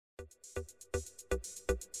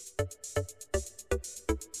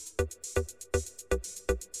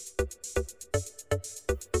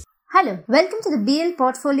Hello, welcome to the BL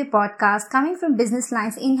Portfolio Podcast coming from Business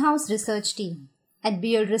Line's in-house research team. At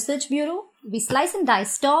BL Research Bureau, we slice and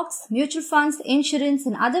dice stocks, mutual funds, insurance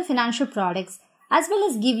and other financial products as well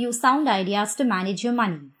as give you sound ideas to manage your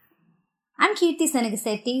money. I'm Kirti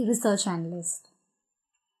Senegasetti, Research Analyst.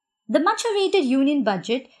 The much-awaited Union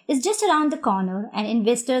Budget is just around the corner and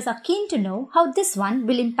investors are keen to know how this one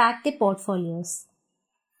will impact their portfolios.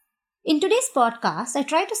 In today's podcast, I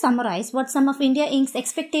try to summarize what some of India Inc.'s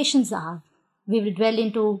expectations are. We will dwell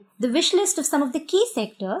into the wish list of some of the key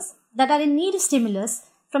sectors that are in need of stimulus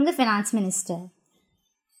from the Finance Minister.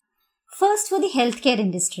 First, for the healthcare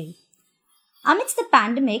industry. Amidst the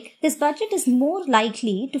pandemic, this budget is more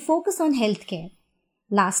likely to focus on healthcare.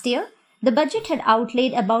 Last year, the budget had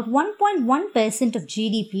outlaid about 1.1% of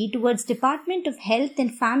GDP towards Department of Health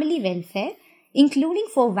and Family Welfare, including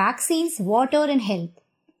for vaccines, water and health.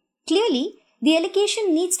 Clearly, the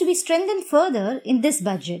allocation needs to be strengthened further in this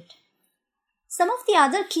budget. Some of the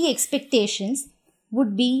other key expectations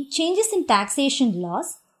would be changes in taxation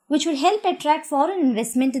laws, which would help attract foreign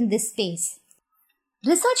investment in this space.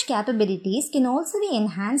 Research capabilities can also be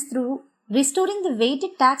enhanced through restoring the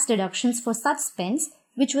weighted tax deductions for such spends,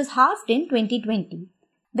 which was halved in 2020.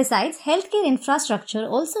 Besides, healthcare infrastructure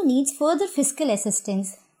also needs further fiscal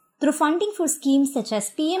assistance through funding for schemes such as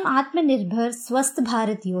PM Atmanirbhar Swasth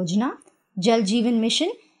Bharat Yojana, Jal Jeevan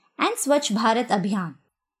Mission and Swachh Bharat Abhiyan.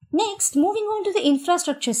 Next, moving on to the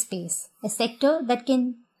infrastructure space, a sector that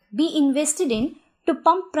can be invested in to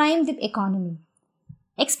pump prime the economy.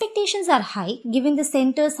 Expectations are high given the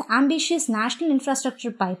centre's ambitious national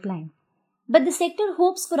infrastructure pipeline, but the sector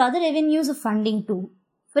hopes for other avenues of funding too.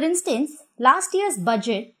 For instance, last year's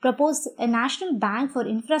budget proposed a national bank for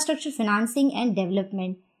infrastructure financing and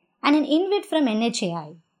development and an InvIT from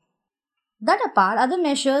NHAI. That apart, other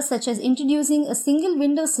measures such as introducing a single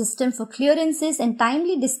window system for clearances and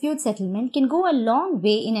timely dispute settlement can go a long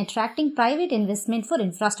way in attracting private investment for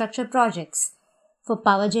infrastructure projects. For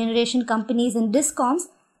power generation companies and DISCOMs,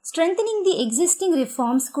 strengthening the existing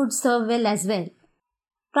reforms could serve well as well.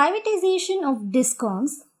 Privatization of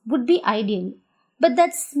DISCOMs would be ideal, but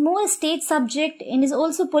that's more a state subject and is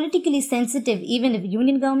also politically sensitive even if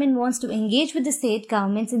union government wants to engage with the state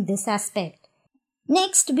governments in this aspect.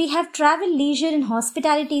 Next, we have travel, leisure and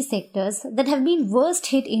hospitality sectors that have been worst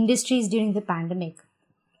hit industries during the pandemic.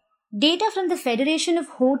 Data from the Federation of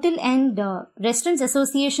Hotel and Restaurants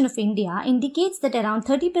Association of India indicates that around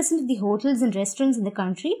 30% of the hotels and restaurants in the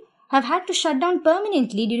country have had to shut down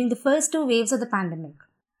permanently during the first two waves of the pandemic.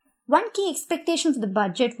 One key expectation for the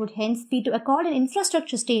budget would hence be to accord an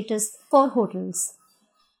infrastructure status for hotels.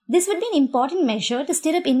 This would be an important measure to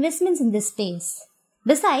stir up investments in this space.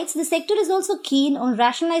 Besides, the sector is also keen on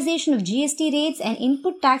rationalization of GST rates and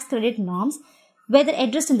input tax credit norms, whether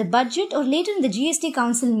addressed in the budget or later in the GST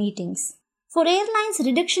Council meetings. For airlines,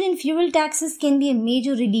 reduction in fuel taxes can be a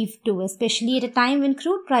major relief too, especially at a time when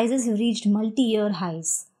crude prices have reached multi-year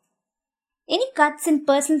highs. Any cuts in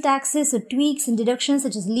personal taxes or tweaks in deductions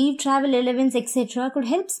such as leave, travel allowance, etc. could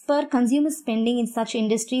help spur consumer spending in such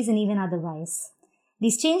industries and even otherwise.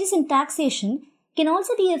 These changes in taxation can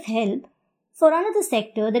also be of help for another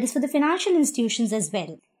sector, that is for the financial institutions as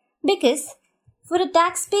well. Because for a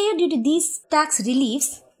taxpayer, due to these tax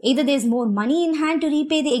reliefs, either there is more money in hand to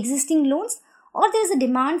repay the existing loans or there is a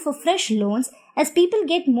demand for fresh loans as people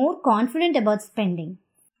get more confident about spending.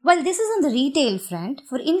 While this is on the retail front,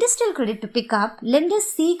 for industrial credit to pick up, lenders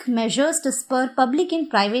seek measures to spur public and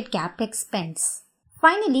private capex spends.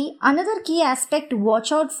 Finally, another key aspect to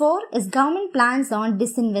watch out for is government plans on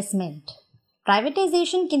disinvestment.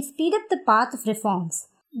 Privatization can speed up the path of reforms.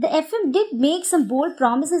 The FM did make some bold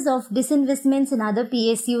promises of disinvestments in other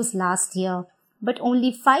PSUs last year, but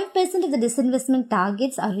only 5% of the disinvestment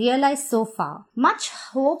targets are realized so far. Much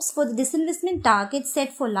hopes for the disinvestment targets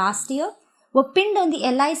set for last year were pinned on the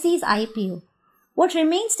LIC's IPO. What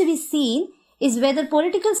remains to be seen is whether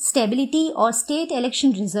political stability or state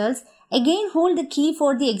election results again hold the key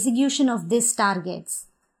for the execution of these targets.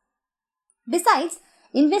 Besides,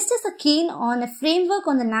 investors are keen on a framework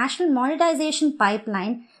on the national monetization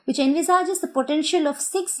pipeline which envisages the potential of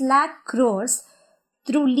 6 lakh crores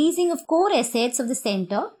through leasing of core assets of the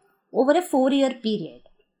center over a 4-year period.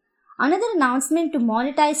 Another announcement to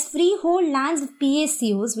monetize freehold lands of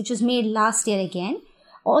PSUs, which was made last year again,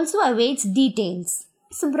 also awaits details.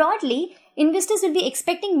 So broadly, investors will be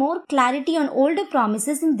expecting more clarity on older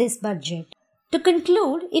promises in this budget. To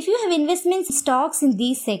conclude, if you have investments stocks in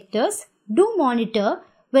these sectors, do monitor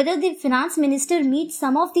whether the finance minister meets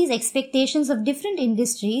some of these expectations of different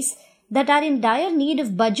industries that are in dire need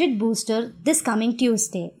of budget booster this coming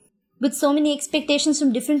Tuesday. With so many expectations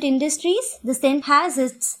from different industries, the Senate has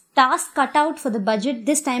its task cut out for the budget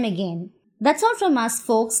this time again. That's all from us,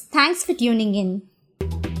 folks. Thanks for tuning in.